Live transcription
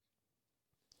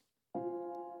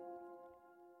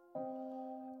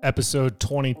Episode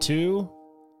 22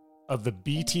 of the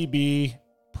BTB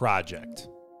Project.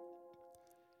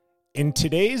 In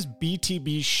today's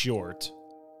BTB short,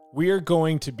 we are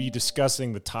going to be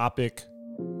discussing the topic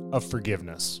of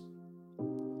forgiveness.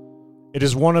 It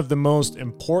is one of the most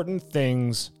important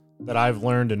things that I've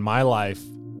learned in my life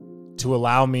to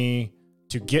allow me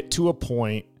to get to a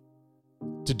point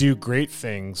to do great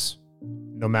things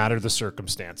no matter the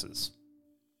circumstances.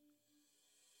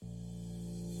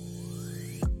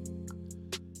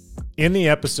 In the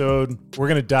episode, we're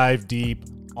going to dive deep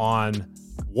on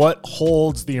what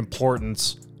holds the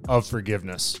importance of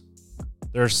forgiveness.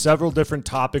 There are several different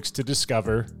topics to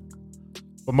discover,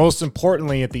 but most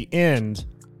importantly, at the end,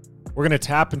 we're going to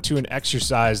tap into an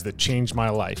exercise that changed my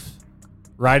life,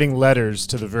 writing letters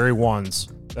to the very ones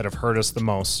that have hurt us the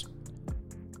most.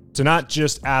 To not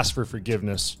just ask for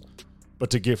forgiveness, but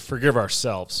to forgive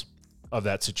ourselves of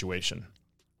that situation.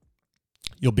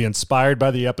 You'll be inspired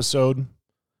by the episode.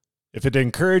 If it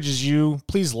encourages you,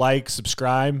 please like,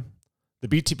 subscribe. The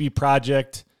BTB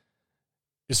Project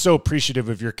is so appreciative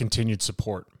of your continued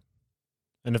support.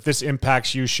 And if this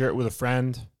impacts you, share it with a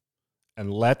friend, and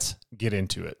let's get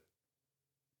into it.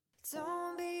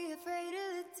 Don't be afraid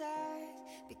of the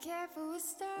dark. Be careful with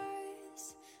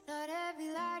stars. Not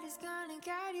every light is gonna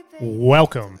guide you, baby.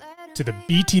 Welcome to the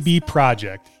BTB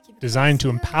Project, designed to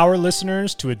empower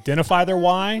listeners to identify their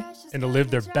why and to live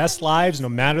their best lives no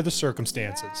matter the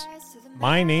circumstances.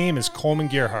 My name is Coleman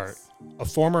Gerhardt, a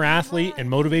former athlete and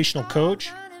motivational coach.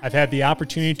 I've had the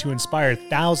opportunity to inspire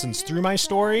thousands through my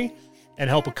story and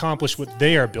help accomplish what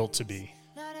they are built to be.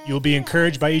 You'll be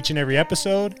encouraged by each and every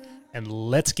episode, and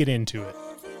let's get into it.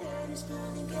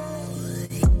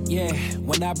 Yeah,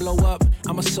 when I blow up,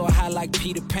 I'ma soar high like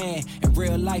Peter Pan. In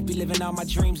real life, be living all my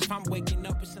dreams. If I'm waking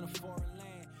up, it's in a foreign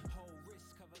land.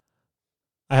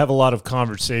 I have a lot of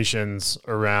conversations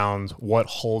around what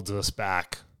holds us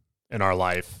back in our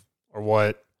life, or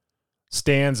what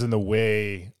stands in the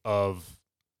way of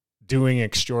doing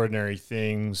extraordinary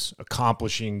things,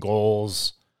 accomplishing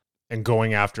goals, and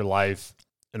going after life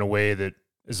in a way that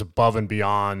is above and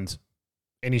beyond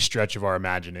any stretch of our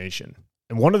imagination.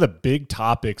 And one of the big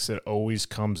topics that always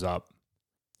comes up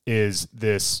is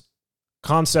this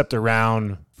concept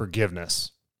around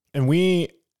forgiveness. And we,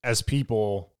 as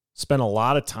people, spend a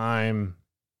lot of time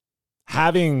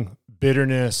having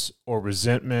bitterness or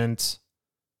resentment,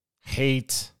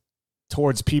 hate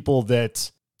towards people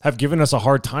that have given us a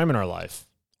hard time in our life,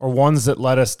 or ones that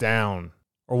let us down,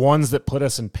 or ones that put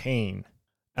us in pain.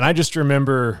 And I just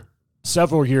remember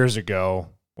several years ago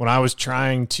when I was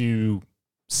trying to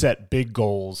set big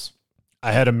goals,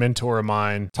 I had a mentor of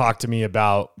mine talk to me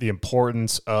about the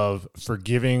importance of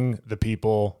forgiving the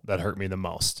people that hurt me the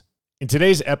most. In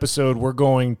today's episode, we're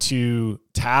going to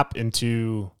tap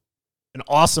into an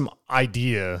awesome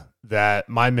idea that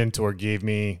my mentor gave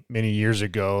me many years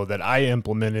ago that I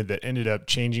implemented that ended up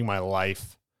changing my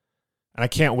life. And I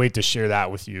can't wait to share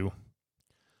that with you.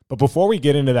 But before we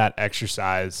get into that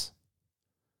exercise,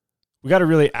 we got to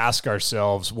really ask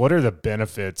ourselves, what are the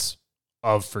benefits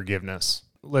of forgiveness?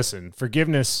 Listen,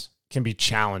 forgiveness can be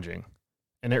challenging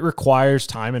and it requires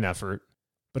time and effort,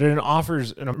 but it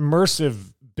offers an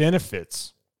immersive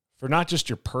benefits for not just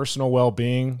your personal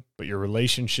well-being, but your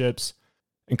relationships,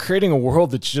 and creating a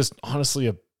world that's just honestly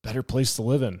a better place to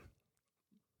live in.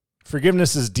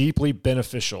 Forgiveness is deeply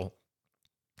beneficial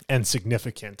and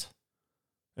significant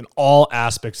in all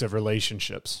aspects of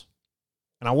relationships.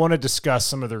 And I want to discuss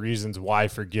some of the reasons why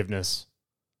forgiveness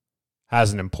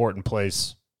has an important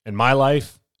place in my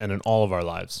life and in all of our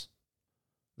lives.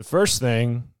 The first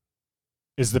thing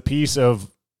is the piece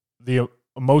of the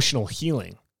emotional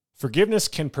healing. Forgiveness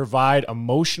can provide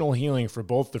emotional healing for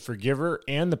both the forgiver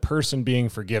and the person being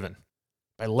forgiven.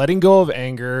 By letting go of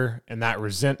anger and that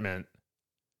resentment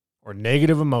or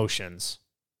negative emotions,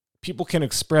 people can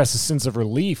express a sense of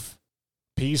relief,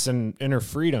 peace, and inner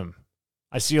freedom.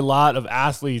 I see a lot of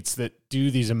athletes that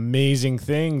do these amazing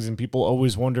things, and people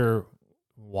always wonder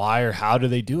why or how do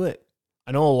they do it.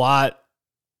 I know a lot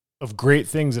of great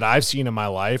things that I've seen in my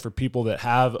life are people that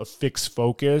have a fixed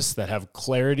focus, that have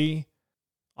clarity,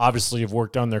 obviously have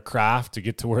worked on their craft to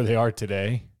get to where they are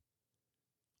today,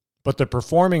 but they're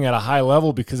performing at a high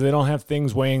level because they don't have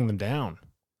things weighing them down.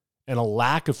 And a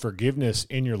lack of forgiveness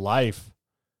in your life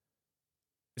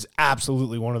is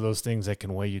absolutely one of those things that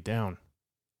can weigh you down.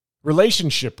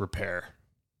 Relationship repair.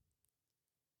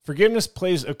 Forgiveness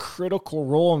plays a critical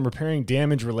role in repairing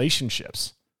damaged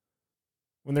relationships.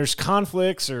 When there's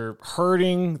conflicts or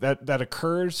hurting that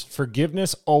occurs,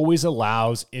 forgiveness always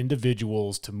allows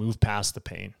individuals to move past the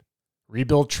pain,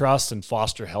 rebuild trust, and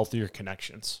foster healthier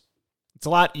connections. It's a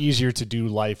lot easier to do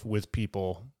life with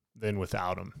people than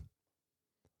without them.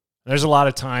 There's a lot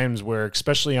of times where,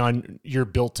 especially on your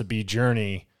built to be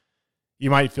journey, you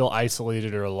might feel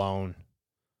isolated or alone.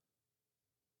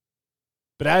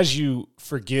 But as you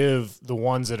forgive the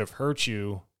ones that have hurt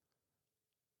you,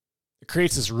 it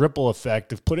creates this ripple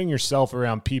effect of putting yourself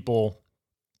around people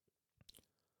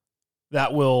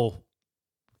that will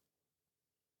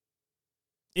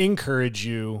encourage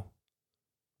you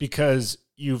because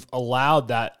you've allowed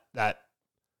that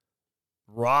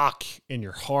rock in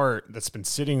your heart that's been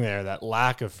sitting there, that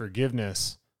lack of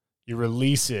forgiveness. You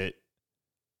release it,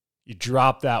 you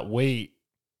drop that weight,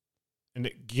 and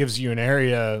it gives you an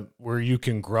area where you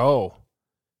can grow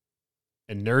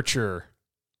and nurture.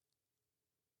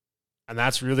 And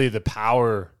that's really the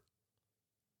power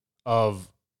of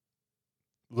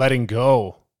letting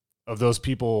go of those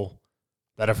people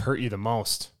that have hurt you the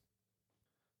most.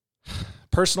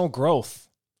 Personal growth.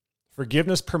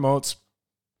 Forgiveness promotes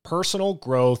personal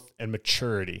growth and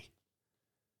maturity.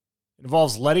 It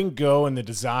involves letting go and the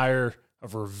desire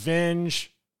of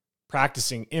revenge,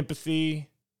 practicing empathy,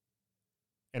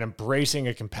 and embracing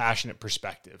a compassionate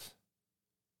perspective.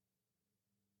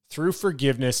 Through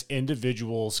forgiveness,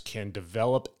 individuals can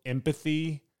develop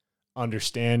empathy,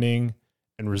 understanding,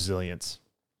 and resilience.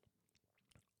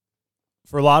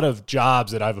 For a lot of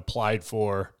jobs that I've applied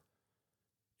for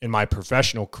in my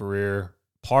professional career,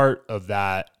 part of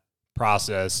that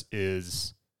process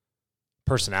is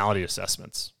personality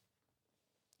assessments.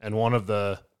 And one of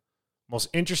the most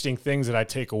interesting things that I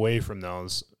take away from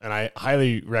those, and I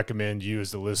highly recommend you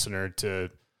as the listener to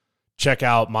check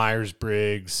out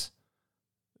Myers-Briggs,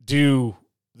 do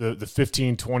the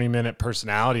 15, 20-minute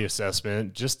personality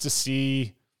assessment just to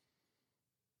see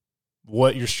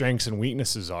what your strengths and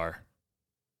weaknesses are.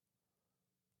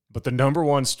 But the number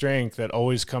one strength that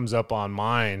always comes up on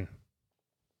mine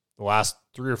the last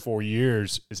 3 or 4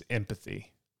 years is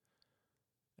empathy.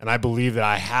 And I believe that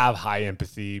I have high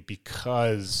empathy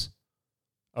because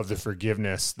of the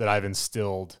forgiveness that I've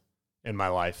instilled in my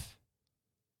life.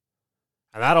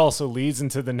 And that also leads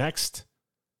into the next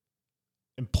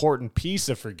important piece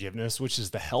of forgiveness, which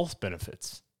is the health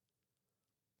benefits.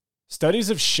 Studies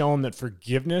have shown that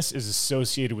forgiveness is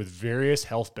associated with various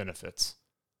health benefits.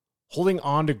 Holding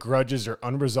on to grudges or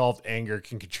unresolved anger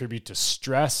can contribute to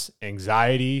stress,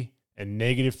 anxiety, and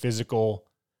negative physical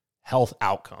health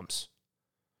outcomes.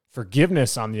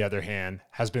 Forgiveness, on the other hand,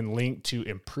 has been linked to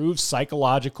improved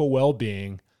psychological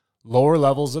well-being, lower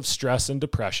levels of stress and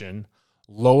depression,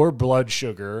 lower blood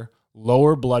sugar,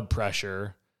 lower blood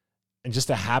pressure, and just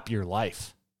a happier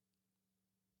life.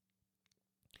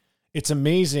 It's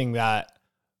amazing that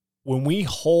when we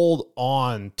hold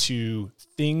on to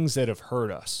things that have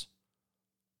hurt us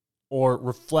or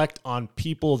reflect on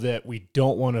people that we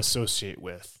don't want to associate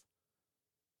with,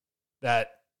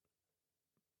 that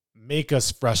make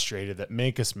us frustrated, that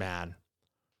make us mad,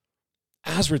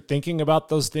 as we're thinking about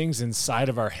those things inside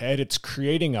of our head, it's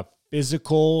creating a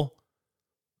physical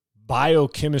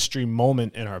biochemistry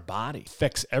moment in our body. It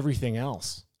affects everything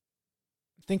else.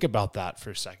 Think about that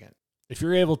for a second. If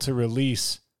you're able to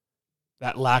release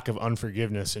that lack of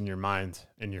unforgiveness in your mind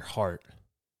and your heart,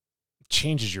 it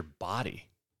changes your body,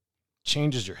 it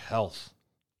changes your health,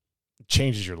 it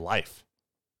changes your life.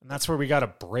 And that's where we got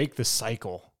to break the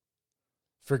cycle.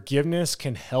 Forgiveness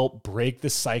can help break the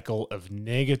cycle of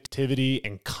negativity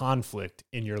and conflict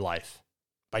in your life.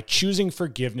 By choosing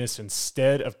forgiveness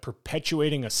instead of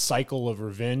perpetuating a cycle of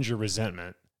revenge or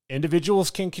resentment,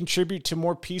 individuals can contribute to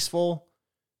more peaceful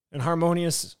and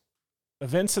harmonious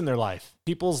events in their life.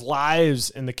 People's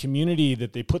lives and the community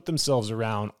that they put themselves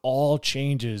around all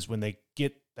changes when they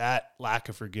get that lack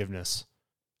of forgiveness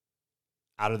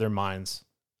out of their minds,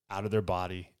 out of their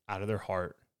body, out of their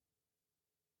heart.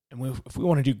 And if we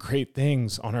want to do great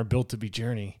things on our Built to Be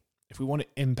journey, if we want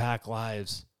to impact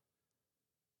lives,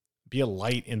 be a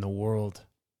light in the world,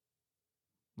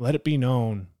 let it be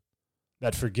known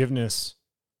that forgiveness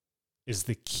is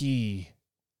the key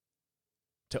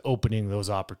to opening those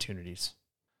opportunities.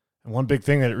 And one big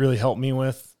thing that it really helped me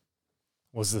with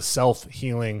was the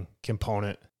self-healing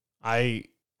component. I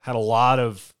had a lot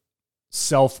of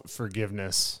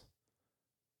self-forgiveness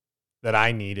that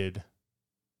I needed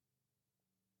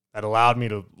that allowed me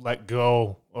to let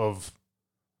go of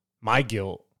my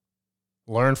guilt,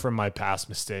 learn from my past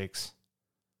mistakes,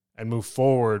 and move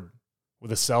forward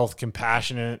with a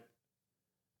self-compassionate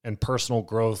and personal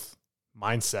growth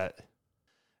mindset.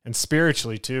 And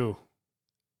spiritually too,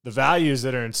 the values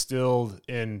that are instilled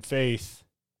in faith,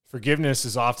 forgiveness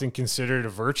is often considered a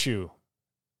virtue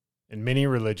in many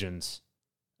religions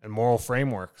and moral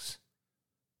frameworks.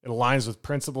 It aligns with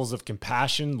principles of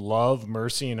compassion, love,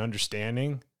 mercy, and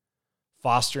understanding,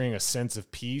 fostering a sense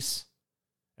of peace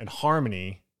and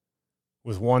harmony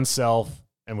with oneself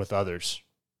and with others.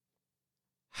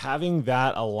 Having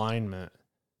that alignment,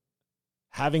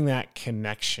 having that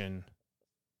connection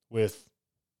with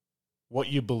what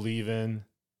you believe in,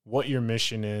 what your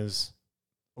mission is,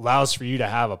 allows for you to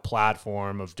have a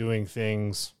platform of doing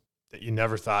things that you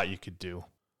never thought you could do.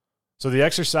 So the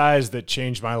exercise that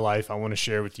changed my life, I want to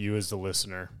share with you as the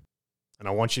listener, and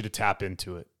I want you to tap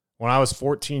into it. When I was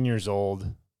 14 years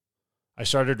old, I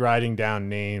started writing down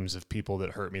names of people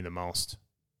that hurt me the most.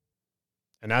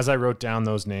 And as I wrote down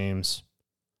those names,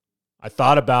 I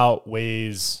thought about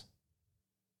ways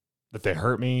that they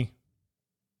hurt me,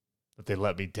 that they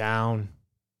let me down,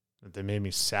 that they made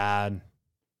me sad,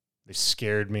 they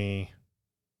scared me,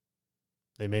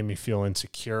 they made me feel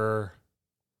insecure.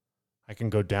 I can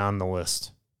go down the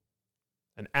list.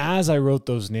 And as I wrote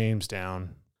those names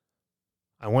down,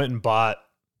 I went and bought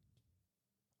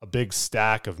a big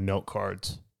stack of note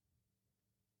cards.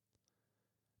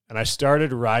 And I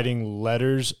started writing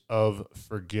letters of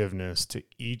forgiveness to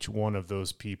each one of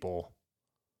those people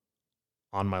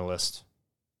on my list.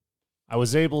 I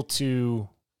was able to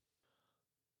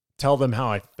tell them how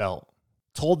I felt.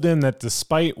 Told them that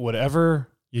despite whatever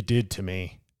you did to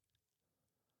me,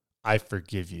 I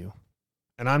forgive you.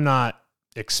 And I'm not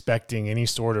expecting any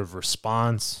sort of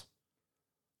response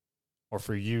or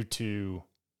for you to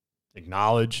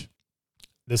acknowledge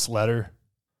this letter.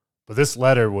 But this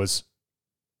letter was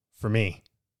for me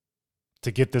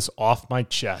to get this off my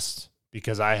chest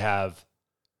because I have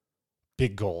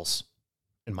big goals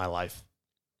in my life.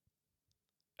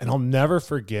 And I'll never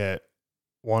forget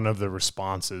one of the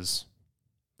responses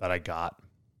that I got.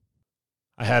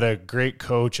 I had a great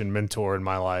coach and mentor in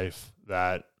my life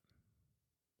that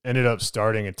ended up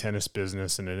starting a tennis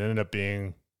business, and it ended up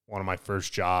being one of my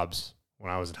first jobs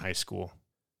when I was in high school.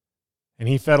 And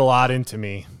he fed a lot into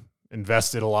me,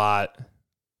 invested a lot,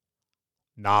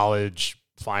 knowledge,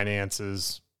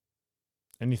 finances,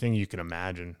 anything you can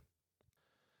imagine.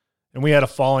 And we had a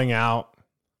falling out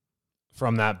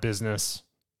from that business.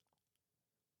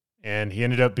 And he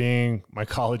ended up being my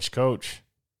college coach.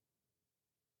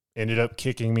 Ended up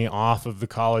kicking me off of the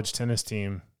college tennis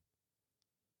team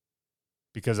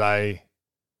because I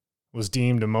was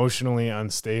deemed emotionally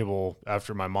unstable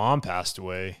after my mom passed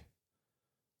away.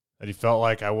 That he felt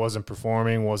like I wasn't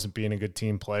performing, wasn't being a good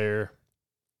team player.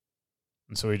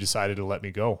 And so he decided to let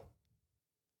me go.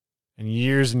 And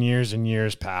years and years and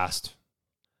years passed.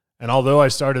 And although I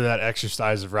started that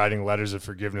exercise of writing letters of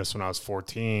forgiveness when I was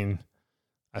 14,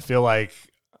 I feel like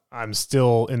I'm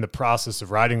still in the process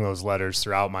of writing those letters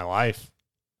throughout my life.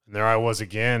 And there I was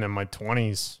again in my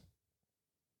 20s.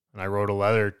 And I wrote a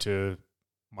letter to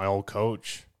my old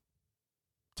coach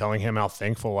telling him how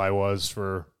thankful I was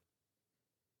for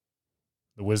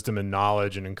the wisdom and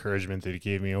knowledge and encouragement that he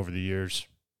gave me over the years.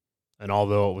 And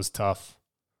although it was tough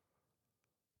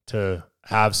to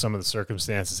have some of the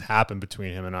circumstances happen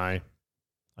between him and I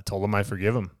told him I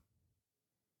forgive him.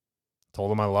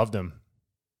 Told him I loved him.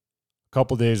 A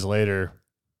couple days later,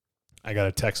 I got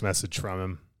a text message from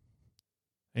him.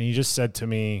 And he just said to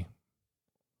me,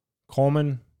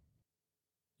 Coleman,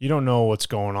 you don't know what's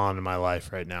going on in my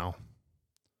life right now,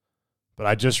 but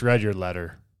I just read your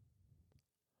letter.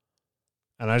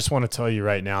 And I just want to tell you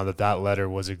right now that that letter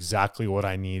was exactly what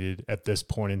I needed at this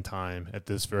point in time, at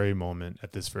this very moment,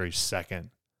 at this very second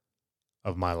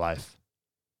of my life.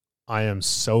 I am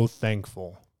so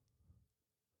thankful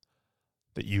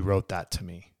that you wrote that to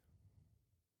me,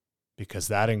 because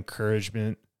that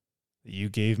encouragement that you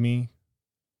gave me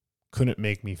couldn't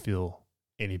make me feel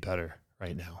any better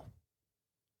right now.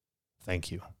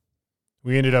 Thank you.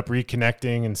 We ended up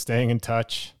reconnecting and staying in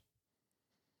touch.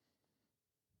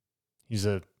 He's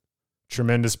a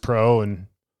tremendous pro and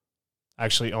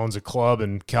actually owns a club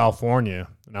in California.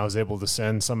 And I was able to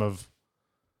send some of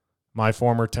my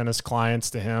former tennis clients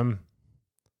to him.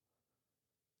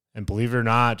 And believe it or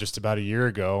not, just about a year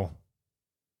ago,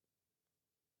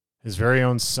 his very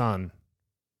own son,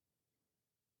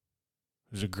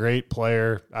 who's a great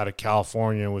player out of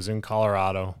California, was in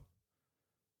Colorado.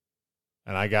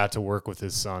 And I got to work with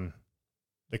his son.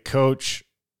 The coach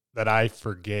that I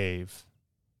forgave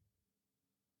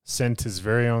sent his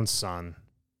very own son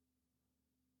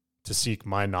to seek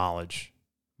my knowledge,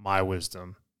 my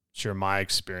wisdom, share my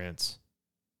experience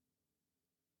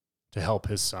to help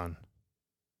his son.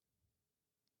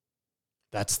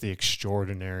 That's the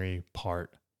extraordinary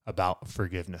part about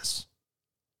forgiveness.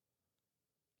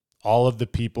 All of the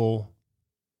people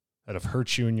that have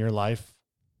hurt you in your life,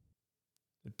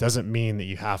 it doesn't mean that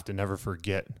you have to never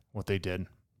forget what they did.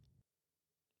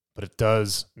 But it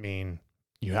does mean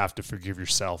you have to forgive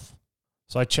yourself.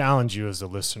 So I challenge you as a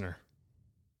listener.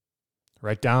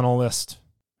 Write down a list.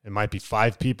 It might be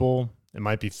 5 people. It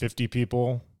might be 50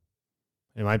 people.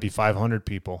 It might be 500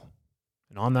 people.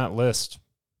 And on that list,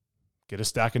 get a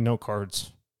stack of note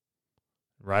cards.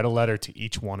 Write a letter to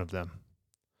each one of them.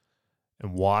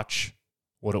 And watch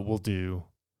what it will do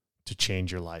to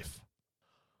change your life.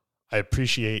 I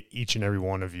appreciate each and every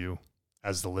one of you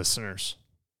as the listeners.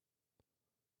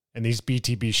 And these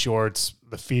BTB shorts,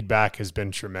 the feedback has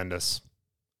been tremendous.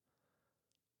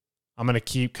 I'm going to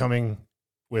keep coming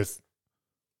with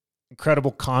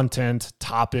incredible content,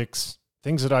 topics,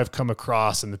 things that I've come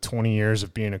across in the 20 years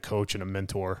of being a coach and a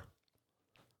mentor.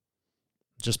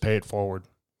 Just pay it forward.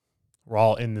 We're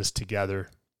all in this together.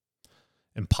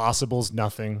 Impossible's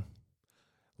nothing.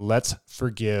 Let's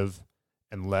forgive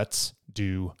and let's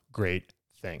do great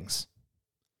things.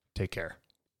 Take care.